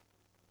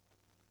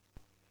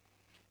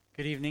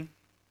Good evening.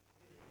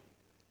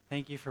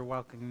 Thank you for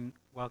welcoming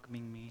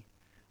me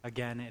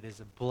again. It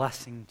is a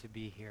blessing to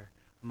be here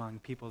among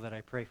people that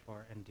I pray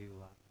for and do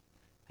love.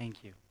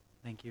 Thank you.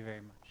 Thank you very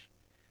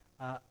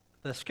much.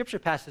 The scripture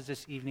passage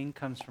this evening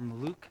comes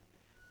from Luke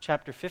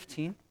chapter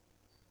 15.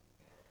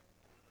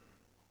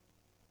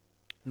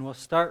 And we'll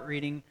start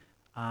reading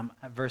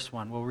at verse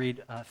 1. We'll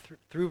read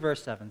through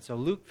verse 7. So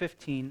Luke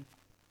 15,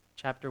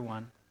 chapter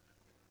 1,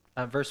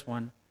 verse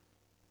 1.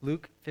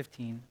 Luke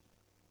 15,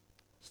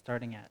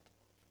 starting at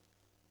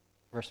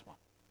verse 1.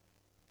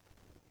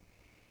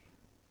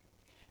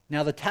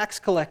 Now the tax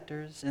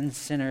collectors and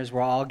sinners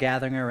were all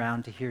gathering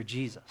around to hear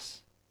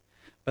Jesus.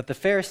 But the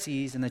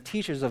Pharisees and the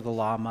teachers of the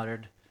law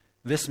muttered,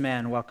 "This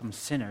man welcomes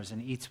sinners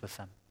and eats with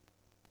them."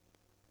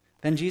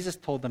 Then Jesus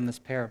told them this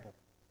parable.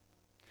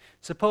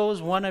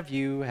 Suppose one of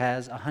you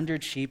has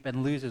 100 sheep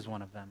and loses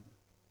one of them.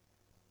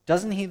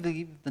 Doesn't he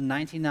leave the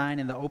 99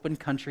 in the open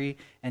country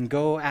and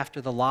go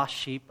after the lost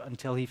sheep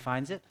until he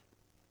finds it?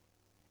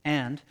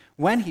 And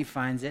when he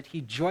finds it, he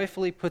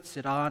joyfully puts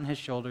it on his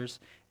shoulders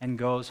and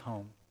goes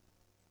home.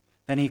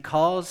 Then he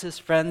calls his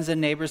friends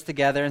and neighbors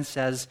together and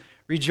says,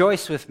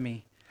 "Rejoice with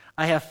me,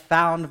 I have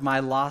found my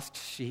lost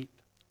sheep."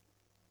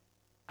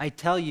 I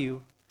tell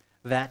you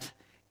that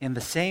in the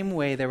same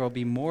way there will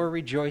be more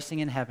rejoicing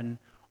in heaven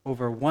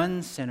over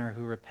one sinner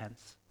who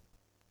repents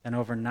than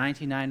over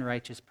 99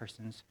 righteous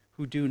persons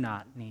who do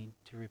not need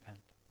to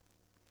repent.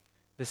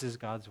 This is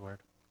God's word.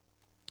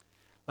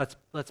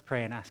 Let's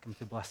pray and ask him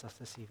to bless us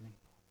this evening.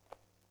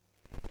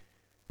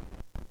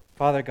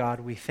 Father God,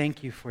 we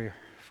thank you for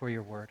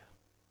your word.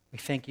 We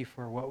thank you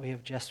for what we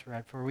have just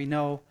read, for we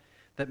know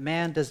that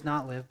man does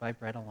not live by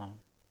bread alone,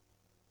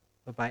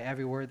 but by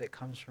every word that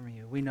comes from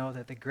you. We know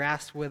that the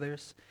grass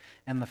withers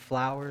and the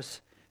flowers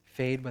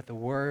fade, but the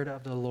word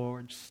of the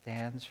Lord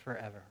stands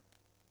forever.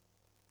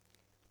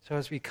 So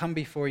as we come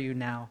before you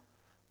now,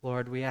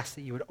 Lord, we ask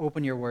that you would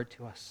open your word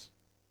to us.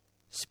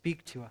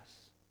 Speak to us.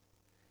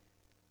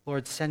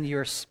 Lord, send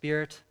your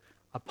Spirit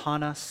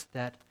upon us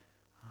that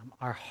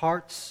our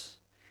hearts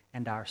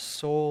and our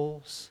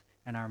souls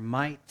and our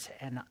might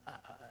and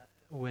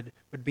would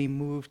be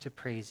moved to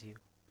praise you.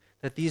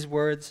 That these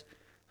words,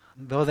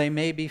 though they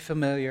may be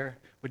familiar,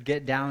 would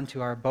get down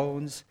to our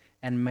bones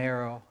and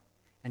marrow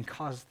and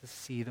cause us to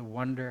see the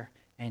wonder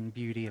and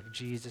beauty of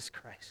Jesus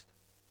Christ.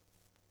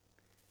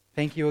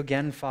 Thank you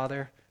again,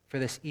 Father, for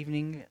this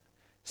evening.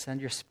 Send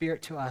your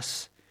Spirit to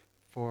us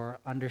for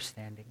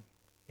understanding.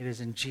 It is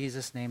in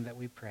Jesus' name that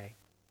we pray.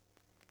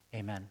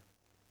 Amen.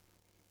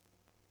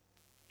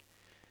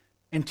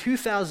 In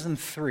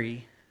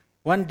 2003,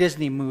 one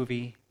Disney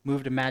movie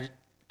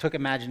took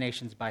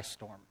imaginations by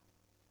storm.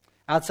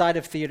 Outside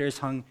of theaters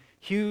hung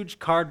huge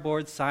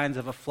cardboard signs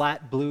of a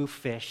flat blue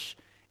fish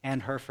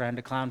and her friend,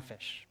 a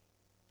clownfish.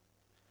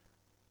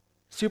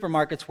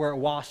 Supermarkets were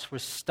awash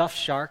with stuffed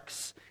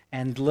sharks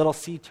and little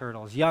sea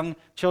turtles. Young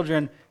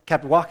children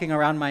kept walking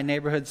around my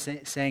neighborhood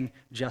saying,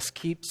 "Just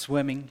keep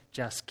swimming,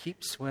 just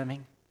keep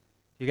swimming."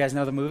 You guys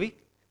know the movie?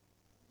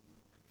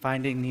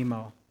 Finding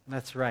Nemo.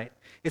 That's right.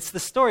 It's the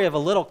story of a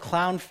little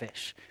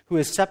clownfish who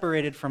is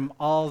separated from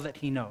all that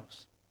he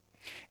knows.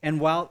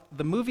 And while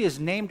the movie is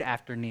named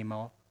after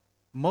Nemo,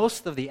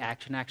 most of the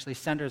action actually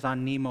centers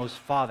on Nemo's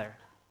father,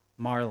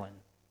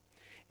 Marlin.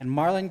 And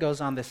Marlin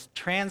goes on this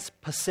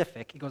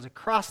trans-Pacific, he goes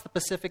across the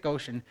Pacific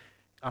Ocean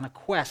on a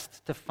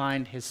quest to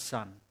find his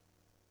son.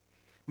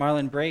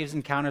 Marlin braves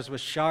encounters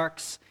with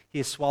sharks. He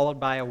is swallowed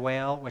by a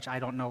whale, which I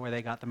don't know where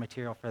they got the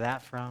material for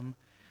that from.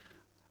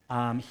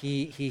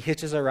 He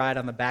hitches a ride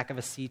on the back of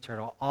a sea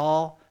turtle.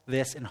 All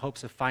this in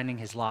hopes of finding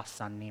his lost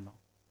son, Nemo.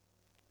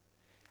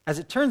 As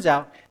it turns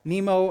out,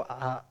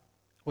 Nemo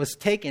was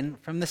taken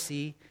from the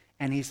sea,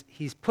 and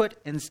he's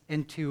put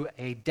into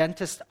a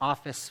dentist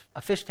office,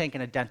 a fish tank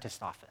in a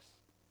dentist office,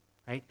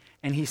 right?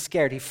 And he's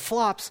scared. He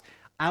flops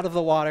out of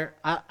the water,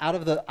 out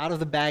of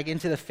the bag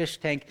into the fish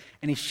tank,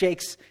 and he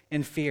shakes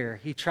in fear.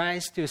 He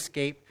tries to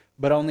escape,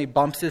 but only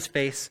bumps his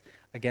face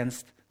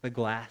against the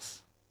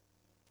glass.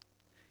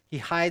 He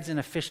hides in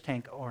a fish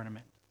tank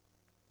ornament.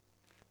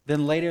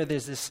 Then later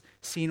there's this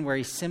scene where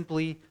he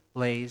simply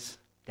lays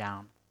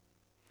down.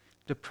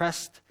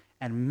 Depressed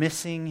and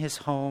missing his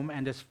home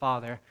and his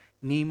father,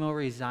 Nemo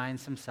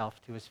resigns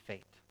himself to his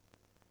fate.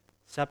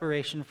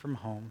 Separation from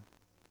home,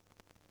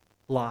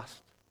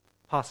 lost,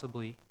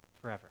 possibly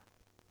forever.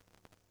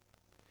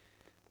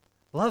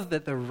 Love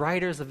that the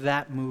writers of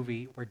that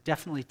movie were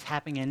definitely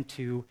tapping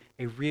into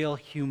a real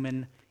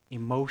human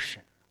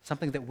emotion,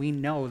 something that we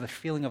know, the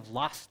feeling of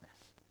lostness.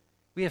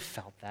 We have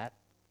felt that.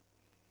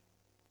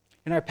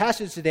 In our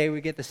passage today,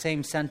 we get the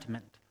same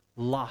sentiment,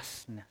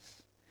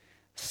 lostness,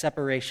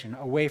 separation,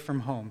 away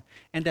from home.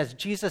 And as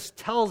Jesus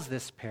tells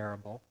this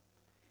parable,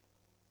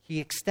 he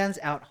extends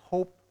out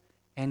hope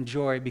and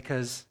joy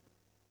because,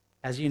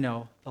 as you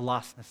know, the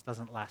lostness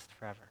doesn't last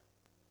forever.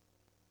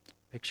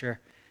 Picture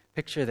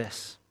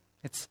this.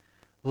 It's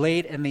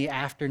late in the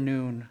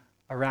afternoon,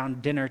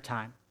 around dinner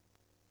time.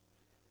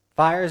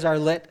 Fires are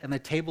lit and the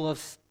table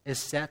is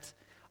set.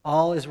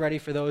 All is ready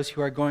for those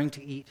who are going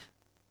to eat.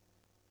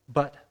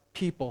 But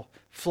people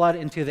flood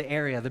into the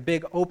area, the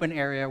big open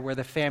area where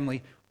the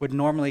family would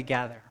normally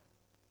gather.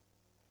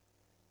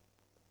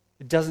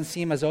 It doesn't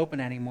seem as open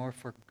anymore,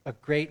 for a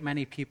great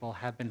many people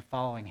have been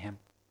following him,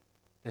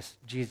 this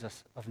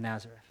Jesus of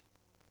Nazareth.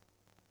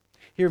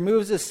 He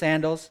removes his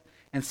sandals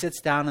and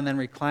sits down and then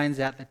reclines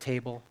at the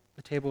table.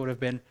 The table would have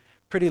been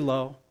pretty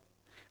low.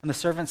 And the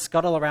servants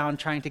scuttle around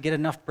trying to get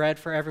enough bread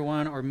for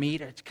everyone or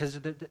meat, because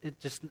it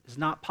just is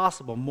not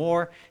possible.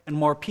 More and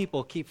more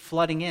people keep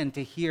flooding in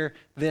to hear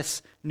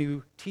this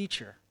new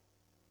teacher.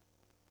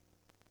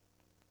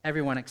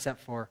 Everyone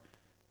except for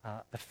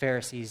the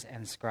Pharisees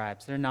and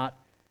scribes. They're not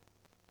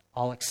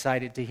all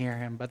excited to hear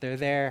him, but they're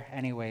there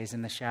anyways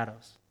in the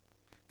shadows.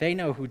 They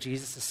know who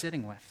Jesus is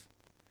sitting with.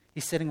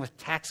 He's sitting with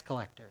tax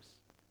collectors,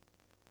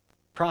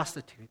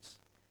 prostitutes,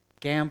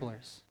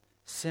 gamblers,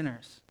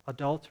 sinners,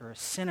 adulterers,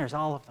 sinners,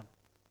 all of them.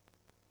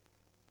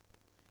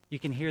 You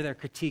can hear their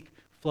critique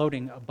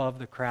floating above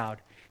the crowd.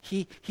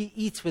 He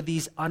eats with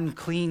these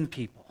unclean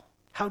people.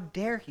 How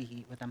dare he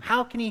eat with them?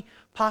 How can he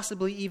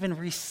possibly even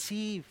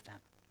receive them?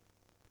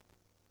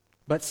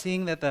 But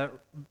seeing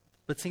that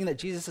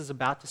Jesus is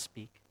about to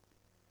speak,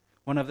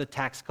 one of the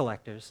tax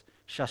collectors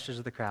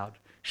shushes the crowd.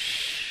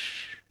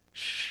 Shh,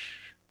 shh.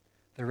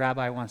 The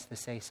rabbi wants to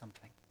say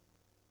something.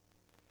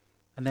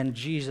 And then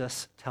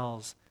Jesus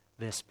tells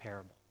this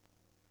parable.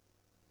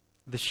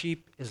 The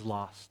sheep is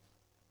lost.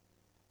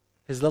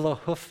 His little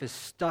hoof is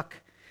stuck.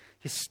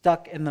 He's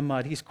stuck in the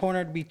mud. He's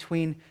cornered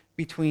between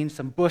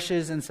some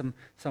bushes and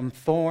some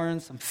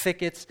thorns, some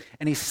thickets,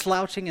 and he's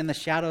slouching in the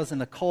shadows in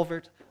the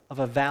culvert of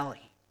a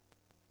valley.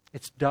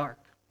 It's dark.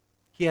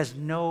 He has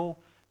no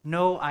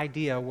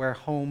idea where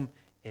home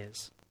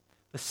is.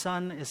 The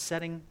sun is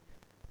setting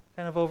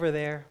kind of over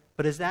there,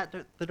 but is that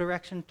the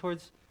direction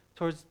towards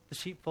the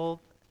sheepfold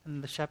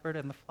and the shepherd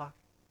and the flock?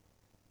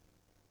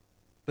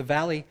 The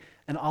valley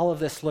and all of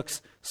this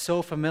looks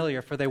so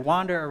familiar, for they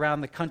wander around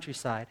the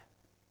countryside.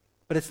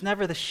 But it's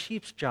never the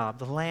sheep's job,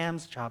 the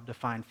lamb's job to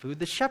find food.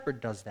 The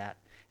shepherd does that.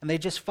 And they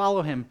just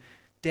follow him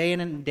day in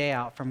and day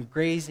out, from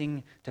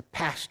grazing to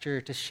pasture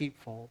to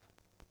sheepfold.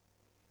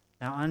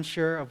 Now,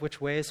 unsure of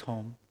which way is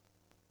home,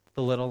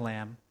 the little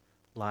lamb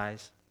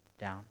lies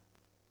down.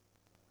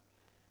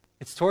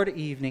 It's toward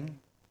evening,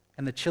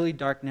 and the chilly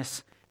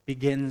darkness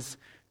begins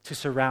to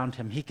surround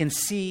him. He can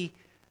see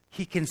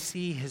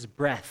his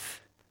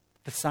breath,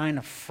 the sign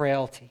of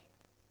frailty.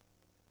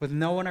 With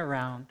no one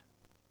around,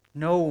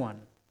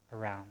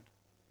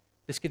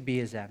 this could be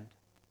his end.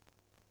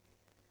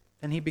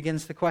 Then he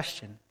begins to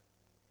question,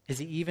 is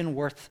he even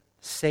worth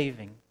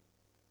saving?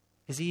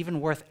 Is he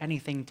even worth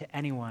anything to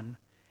anyone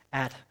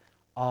at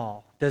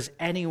all? Does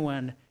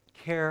anyone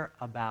care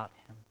about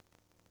him?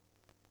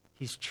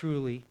 He's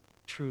truly,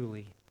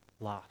 truly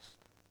lost.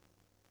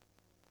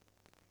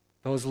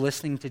 Those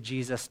listening to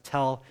Jesus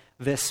tell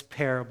this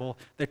parable,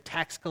 the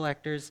tax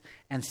collectors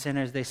and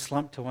sinners, they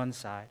slump to one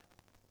side.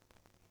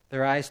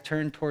 Their eyes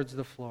turn towards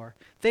the floor.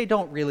 They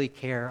don't really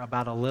care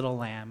about a little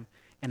lamb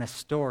in a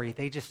story.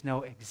 They just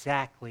know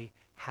exactly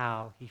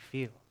how he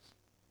feels.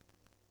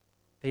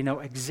 They know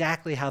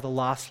exactly how the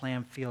lost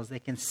lamb feels. They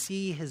can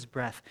see his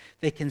breath.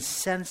 They can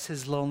sense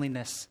his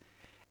loneliness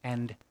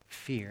and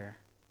fear.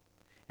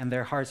 And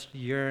their hearts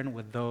yearn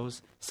with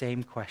those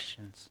same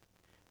questions.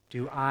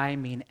 Do I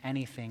mean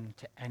anything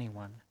to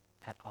anyone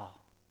at all?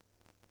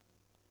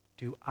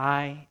 Do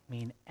I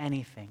mean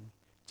anything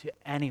to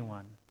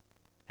anyone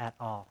at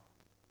all?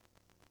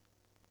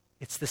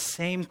 It's the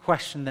same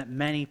question that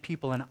many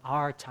people in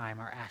our time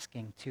are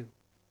asking too.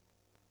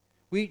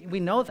 We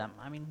know them.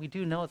 I mean, we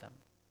do know them.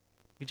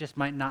 We just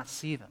might not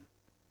see them.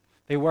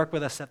 They work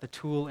with us at the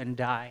tool and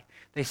die.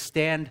 They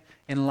stand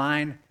in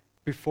line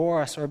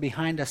before us or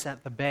behind us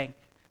at the bank.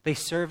 They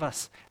serve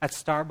us at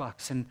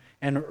Starbucks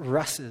and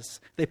Russ's.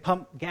 They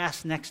pump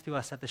gas next to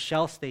us at the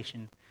Shell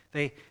station.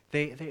 They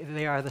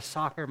are the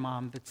soccer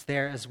mom that's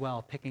there as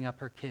well, picking up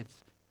her kids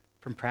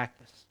from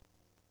practice.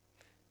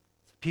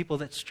 It's people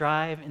that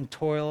strive and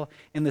toil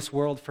in this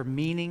world for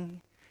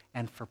meaning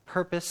and for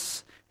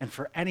purpose and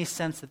for any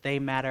sense that they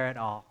matter at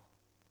all.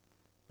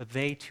 But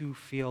they too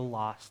feel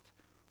lost,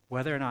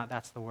 whether or not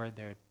that's the word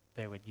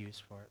they would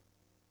use for it.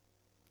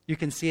 You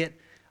can see it.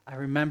 I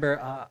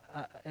remember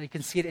you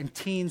can see it in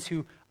teens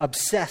who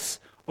obsess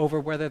over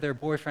whether her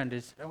boyfriend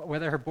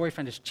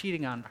is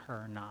cheating on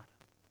her or not.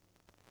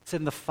 It's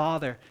in the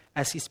father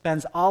as he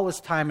spends all his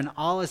time and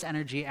all his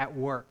energy at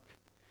work,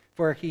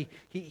 for he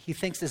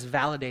thinks this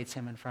validates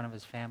him in front of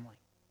his family.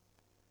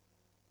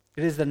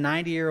 It is the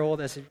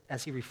 90-year-old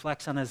as he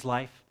reflects on his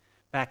life,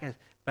 back as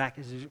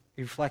he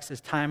reflects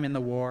his time in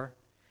the war,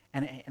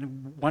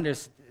 and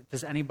wonders,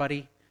 does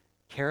anybody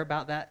care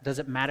about that? Does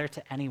it matter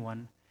to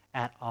anyone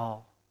at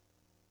all?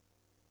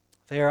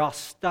 They are all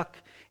stuck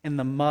in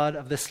the mud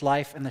of this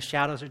life, and the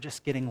shadows are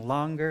just getting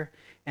longer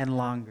and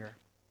longer.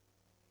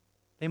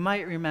 They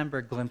might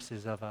remember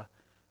glimpses of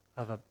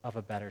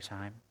a better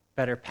time,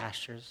 better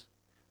pastures,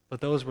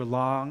 but those were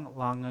long,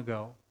 long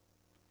ago.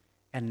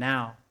 And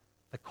now,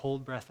 the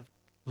cold breath of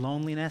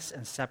loneliness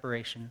and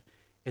separation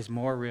is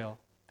more real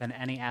than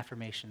any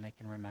affirmation they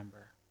can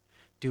remember.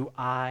 Do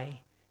I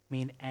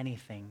mean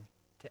anything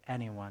to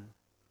anyone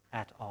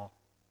at all?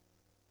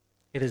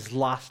 It is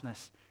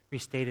lostness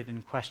restated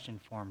in question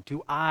form.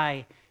 Do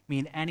I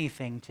mean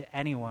anything to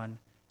anyone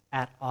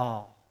at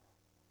all?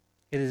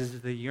 It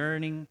is the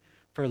yearning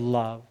for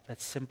love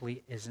that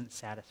simply isn't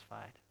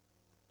satisfied.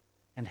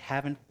 And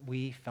haven't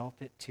we felt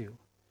it too?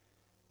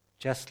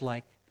 Just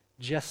like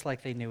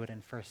they knew it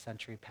in first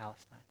century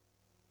Palestine.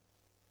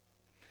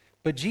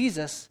 But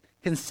Jesus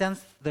can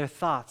sense their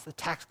thoughts. The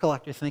tax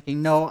collector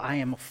thinking, no, I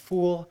am a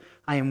fool.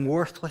 I am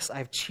worthless.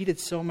 I've cheated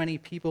so many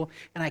people,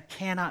 and I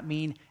cannot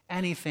mean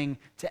anything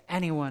to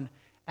anyone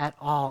at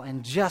all.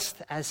 And just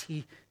as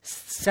he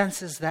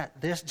senses that,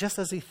 just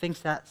as he thinks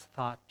that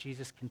thought,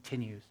 Jesus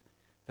continues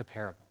the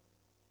parable.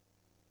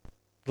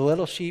 The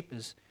little sheep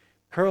is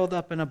curled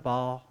up in a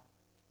ball,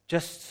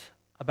 just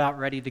about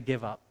ready to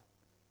give up.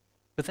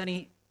 But then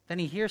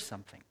he hears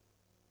something.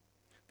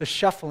 The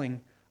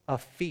shuffling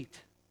of feet,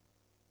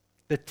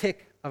 the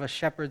tick of a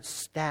shepherd's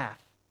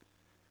staff,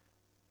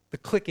 the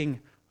clicking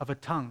of a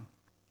tongue.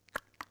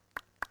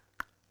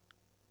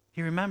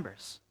 He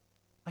remembers,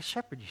 my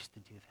shepherd used to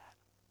do that.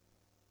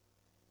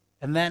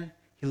 And then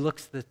he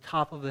looks to the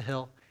top of the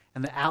hill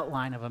and the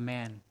outline of a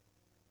man.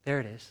 There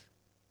it is.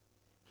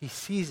 He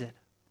sees it.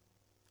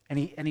 And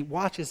he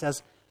watches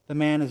as the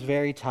man is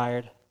very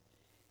tired.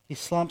 He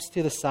slumps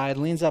to the side,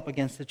 leans up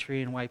against the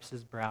tree, and wipes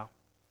his brow.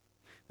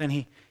 Then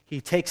he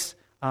takes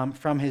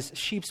from his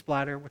sheep's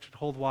bladder, which would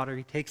hold water,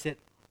 he takes it,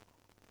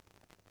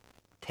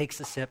 takes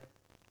a sip,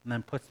 and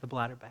then puts the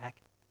bladder back,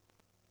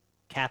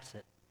 caps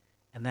it,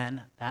 and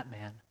then that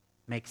man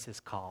makes his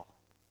call.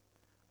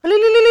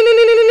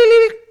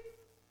 The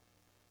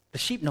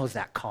sheep knows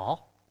that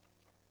call.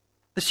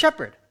 The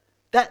shepherd,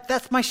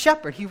 that's my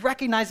shepherd. He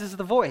recognizes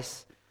the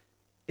voice.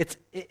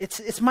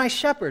 It's my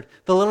shepherd.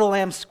 The little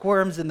lamb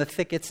squirms in the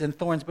thickets and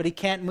thorns, but he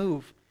can't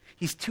move.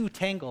 He's too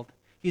tangled.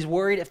 He's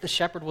worried if the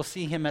shepherd will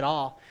see him at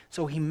all,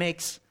 so he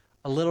makes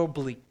a little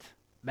bleat.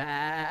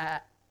 Bah.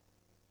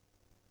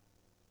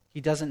 He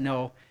doesn't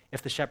know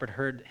if the shepherd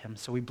heard him,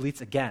 so he bleats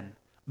again.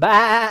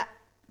 Bah,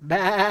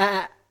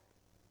 bah.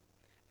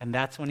 And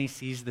that's when he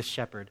sees the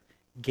shepherd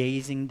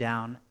gazing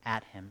down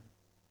at him,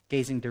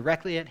 gazing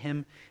directly at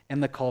him in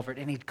the culvert,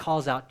 and he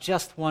calls out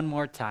just one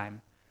more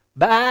time,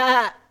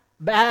 bah,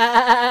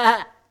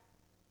 bah.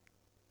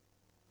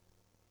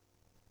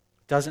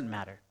 Doesn't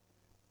matter.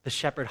 The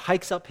shepherd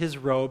hikes up his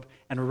robe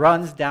and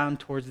runs down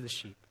towards the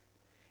sheep.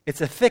 It's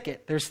a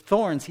thicket. There's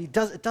thorns. It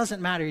doesn't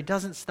matter. He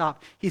doesn't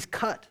stop. He's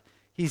cut.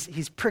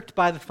 He's pricked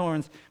by the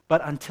thorns.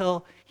 But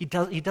he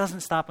doesn't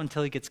stop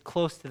until he gets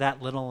close to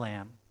that little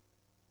lamb.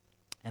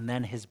 And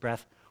then his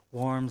breath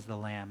warms the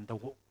lamb,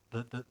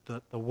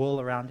 the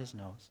wool around his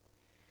nose.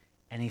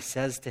 And he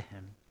says to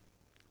him,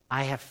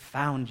 I have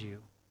found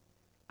you.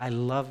 I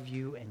love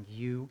you, and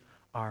you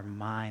are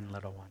mine,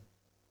 little one.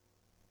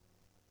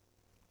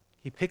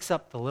 He picks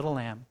up the little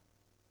lamb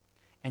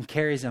and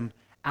carries him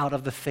out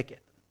of the thicket,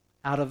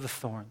 out of the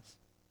thorns.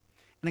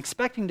 And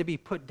expecting to be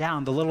put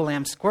down, the little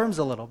lamb squirms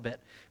a little bit,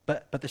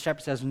 but the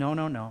shepherd says, no,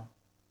 no, no.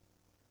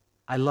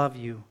 I love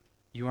you.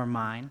 You are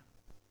mine,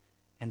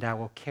 and I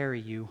will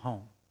carry you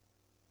home.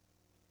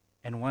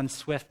 In one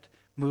swift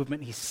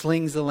movement, he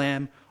slings the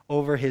lamb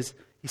over his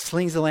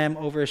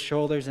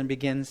shoulders and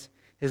begins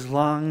his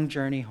long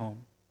journey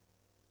home.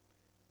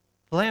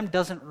 The lamb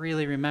doesn't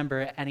really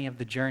remember any of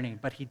the journey,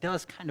 but he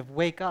does kind of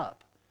wake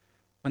up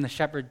when the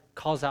shepherd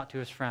calls out to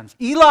his friends,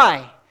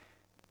 Eli,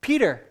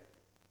 Peter,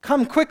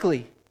 come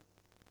quickly.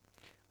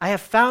 I have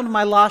found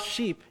my lost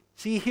sheep.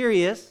 See, here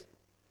he is.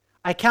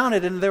 I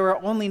counted, and there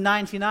were only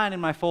 99 in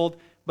my fold,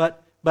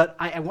 but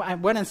I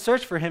went and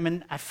searched for him,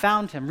 and I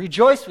found him.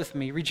 Rejoice with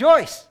me,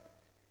 rejoice.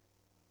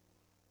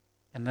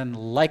 And then,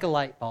 like a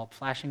light bulb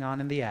flashing on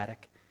in the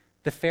attic,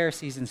 the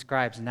Pharisees and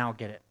scribes now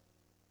get it.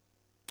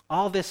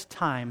 All this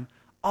time,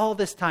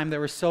 they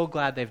were so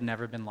glad they've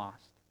never been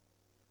lost.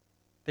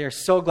 They are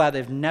so glad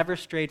they've never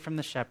strayed from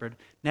the shepherd,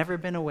 never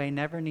been away,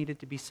 never needed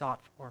to be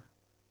sought for.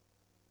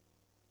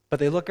 But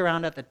they look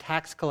around at the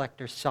tax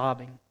collector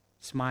sobbing,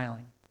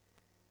 smiling.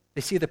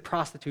 They see the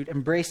prostitute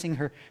embracing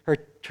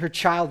her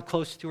child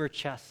close to her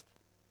chest.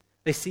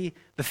 They see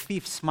the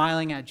thief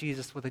smiling at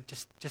Jesus with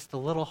just a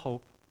little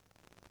hope.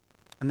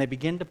 And they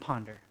begin to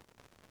ponder,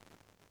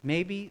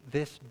 maybe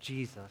this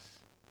Jesus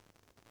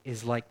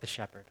is like the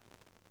shepherd.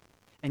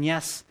 And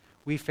yes,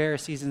 we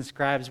Pharisees and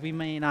scribes, we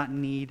may not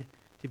need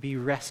to be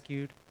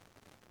rescued,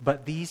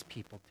 but these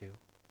people do.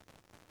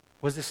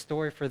 Was this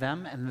story for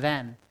them? And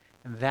then,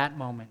 in that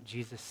moment,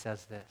 Jesus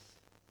says this,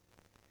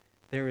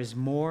 there is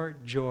more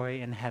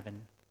joy in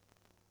heaven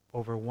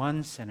over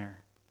one sinner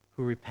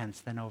who repents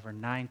than over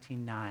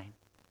 99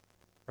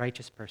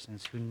 righteous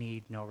persons who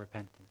need no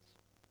repentance.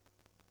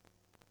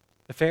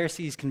 The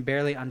Pharisees can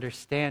barely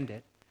understand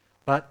it,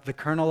 but the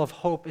kernel of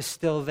hope is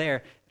still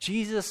there.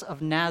 Jesus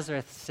of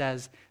Nazareth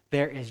says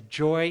there is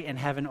joy in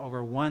heaven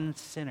over one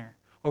sinner,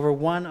 over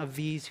one of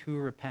these who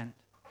repent.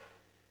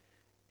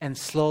 And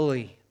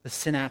slowly, the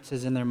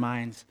synapses in their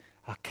minds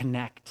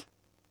connect.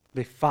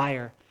 They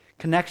fire.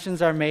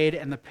 Connections are made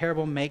and the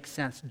parable makes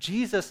sense.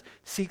 Jesus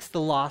seeks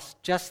the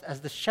lost just as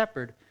the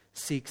shepherd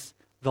seeks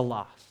the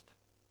lost.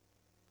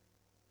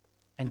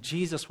 And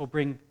Jesus will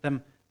bring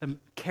them,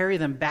 carry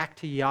them back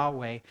to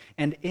Yahweh.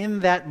 And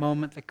in that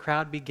moment, the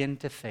crowd begin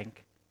to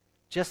think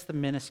just the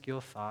minuscule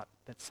thought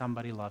that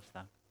somebody loves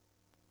them.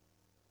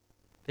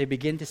 They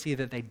begin to see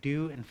that they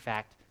do, in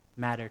fact,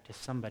 matter to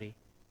somebody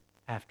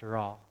after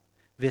all.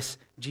 This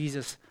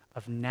Jesus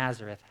of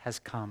Nazareth has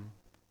come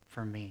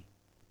for me.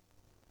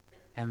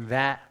 And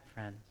that,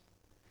 friends,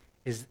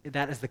 is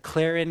the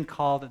clarion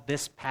call that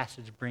this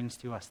passage brings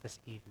to us this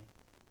evening.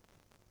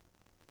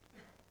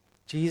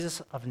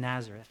 Jesus of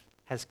Nazareth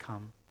has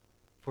come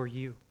for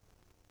you.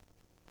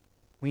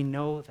 We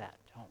know that,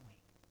 don't we?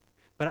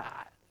 But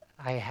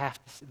I have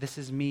to, this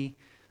is me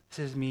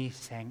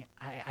saying,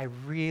 I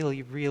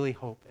really, really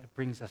hope it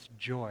brings us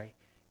joy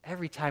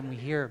every time we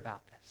hear about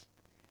this.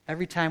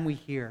 Every time we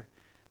hear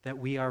that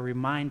we are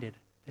reminded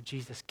that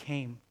Jesus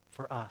came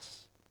for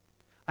us.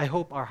 I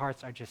hope our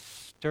hearts are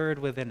just stirred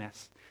within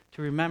us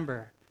to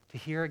remember, to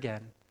hear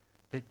again,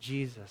 that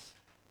Jesus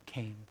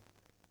came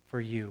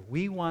for you.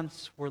 We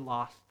once were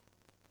lost,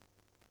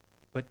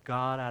 but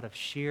God, out of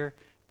sheer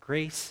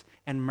grace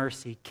and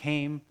mercy,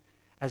 came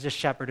as a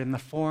shepherd in the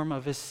form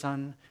of his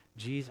Son,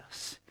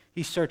 Jesus.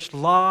 He searched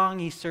long,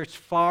 he searched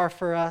far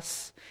for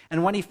us,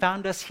 and when he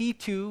found us, he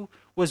too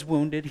was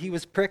wounded. He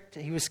was pricked,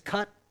 he was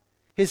cut,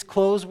 his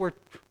clothes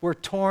were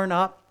torn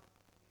up,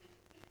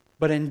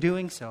 but in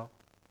doing so,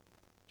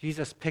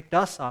 Jesus picked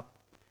us up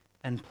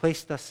and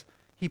placed us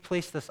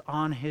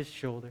on his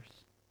shoulders.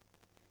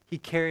 He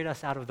carried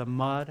us out of the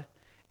mud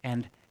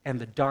and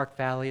the dark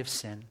valley of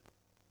sin.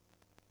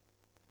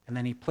 And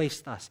then he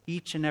placed us,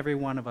 each and every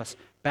one of us,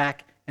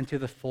 back into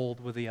the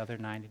fold with the other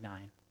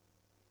 99.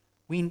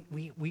 We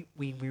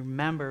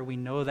remember, we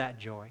know that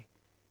joy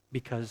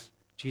because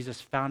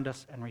Jesus found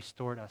us and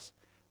restored us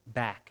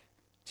back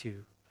to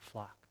the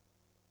flock.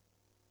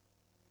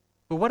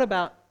 But what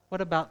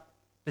about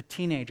the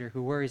teenager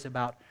who worries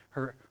about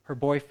her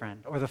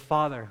boyfriend, or the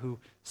father who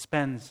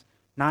spends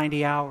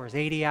 90 hours,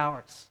 80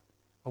 hours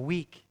a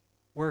week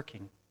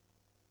working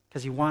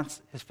because he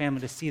wants his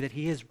family to see that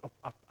he is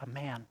a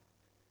man?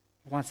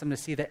 He wants them to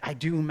see that I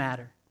do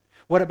matter.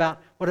 What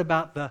about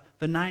the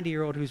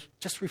 90-year-old who's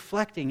just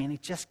reflecting and he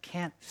just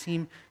can't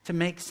seem to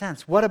make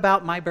sense? What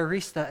about my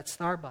barista at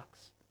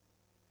Starbucks?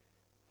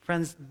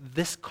 Friends,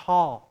 this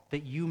call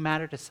that you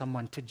matter to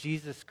someone, to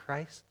Jesus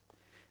Christ,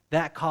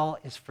 that call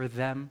is for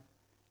them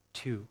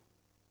too.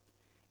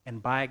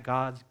 And by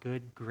God's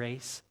good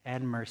grace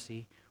and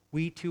mercy,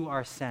 we too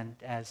are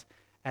sent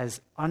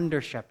as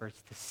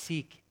under-shepherds to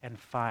seek and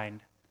find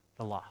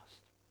the lost.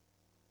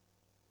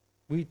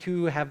 We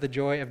too have the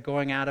joy of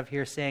going out of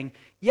here saying,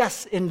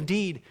 yes,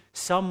 indeed,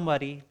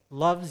 somebody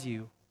loves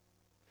you.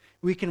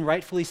 We can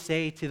rightfully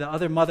say to the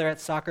other mother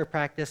at soccer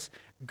practice,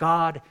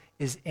 God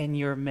is in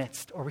your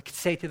midst. Or we could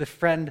say to the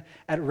friend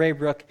at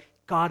Raybrook,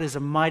 God is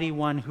a mighty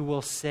one who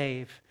will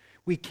save.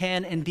 We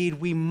can indeed,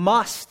 we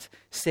must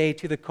say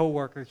to the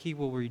coworker, he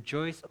will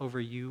rejoice over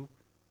you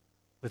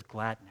with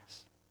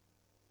gladness.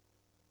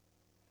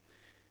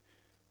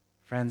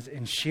 Friends,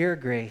 in sheer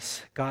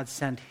grace, God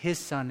sent his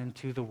Son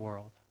into the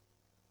world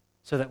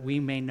so that we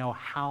may know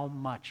how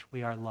much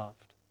we are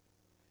loved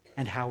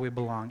and how we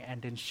belong.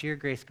 And in sheer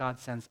grace,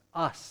 God sends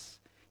us.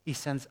 He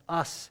sends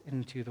us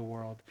into the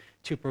world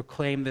to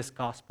proclaim this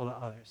gospel to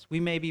others. We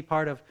may be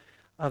part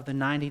of the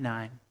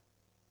 99,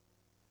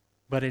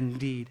 but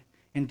indeed,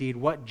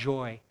 what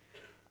joy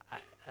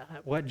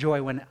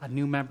when a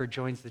new member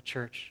joins the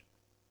church.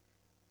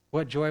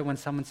 What joy when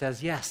someone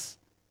says, yes,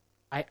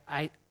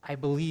 I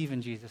believe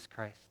in Jesus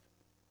Christ.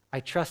 I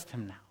trust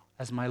him now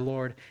as my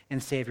Lord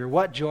and Savior.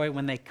 What joy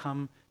when they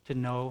come to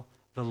know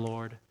the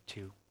Lord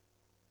too.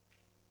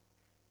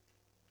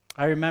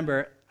 I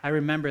remember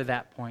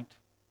that point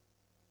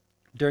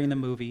during the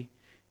movie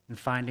in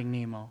Finding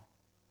Nemo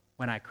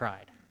when I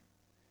cried.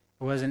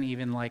 It wasn't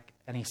even like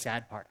any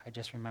sad part. I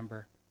just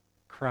remember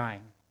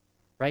crying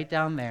right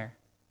down there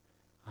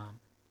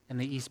in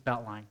the East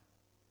Beltline.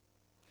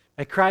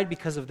 I cried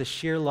because of the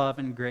sheer love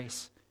and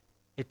grace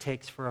it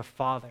takes for a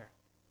father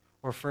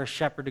or for a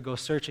shepherd to go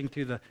searching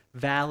through the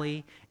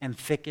valley and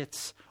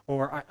thickets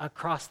or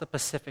across the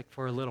Pacific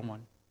for a little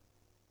one.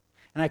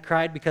 And I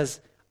cried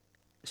because,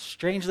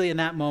 strangely in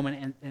that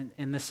moment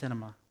in the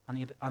cinema,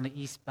 on the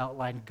East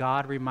Beltline,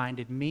 God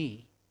reminded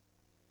me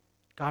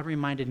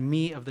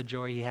of the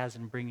joy he has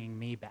in bringing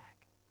me back.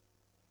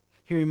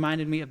 He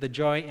reminded me of the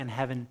joy in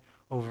heaven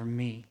over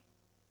me.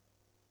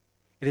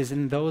 It is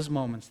in those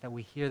moments that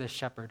we hear the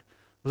shepherd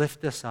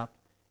lift us up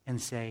and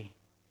say,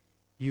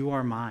 you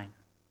are mine.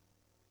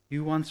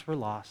 You once were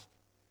lost,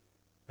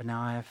 but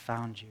now I have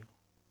found you.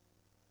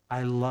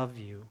 I love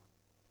you,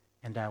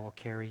 and I will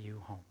carry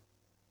you home.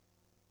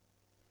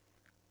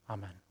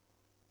 Amen.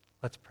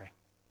 Let's pray.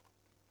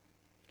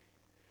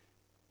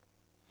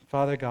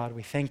 Father God,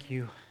 we thank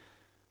you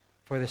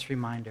for this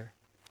reminder.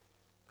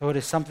 Though it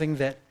is something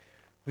that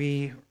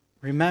we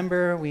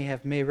remember, we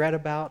have may read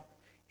about,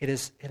 it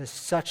is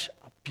such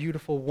a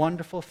beautiful,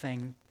 wonderful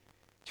thing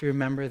to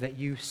remember that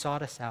you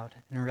sought us out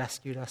and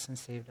rescued us and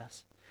saved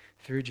us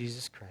through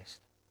Jesus Christ.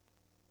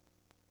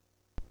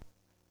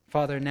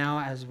 Father, now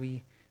as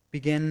we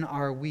begin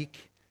our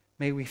week,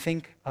 may we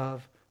think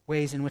of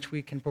ways in which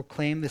we can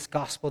proclaim this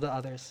gospel to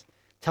others.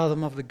 Tell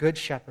them of the Good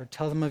Shepherd.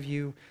 Tell them of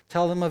you.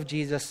 Tell them of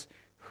Jesus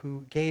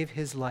who gave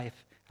his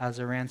life as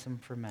a ransom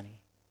for many.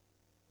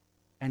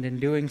 And in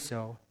doing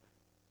so,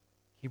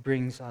 he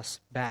brings us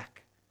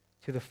back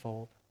to the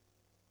fold.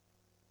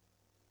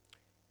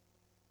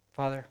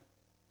 Father,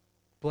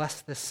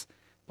 bless this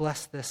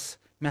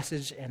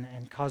message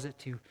and cause it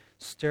to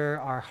stir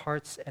our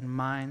hearts and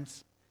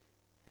minds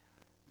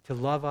to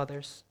love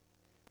others,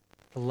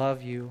 to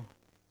love you,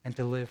 and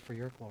to live for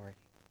your glory.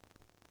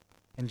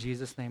 In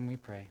Jesus' name we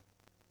pray.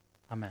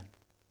 Amen.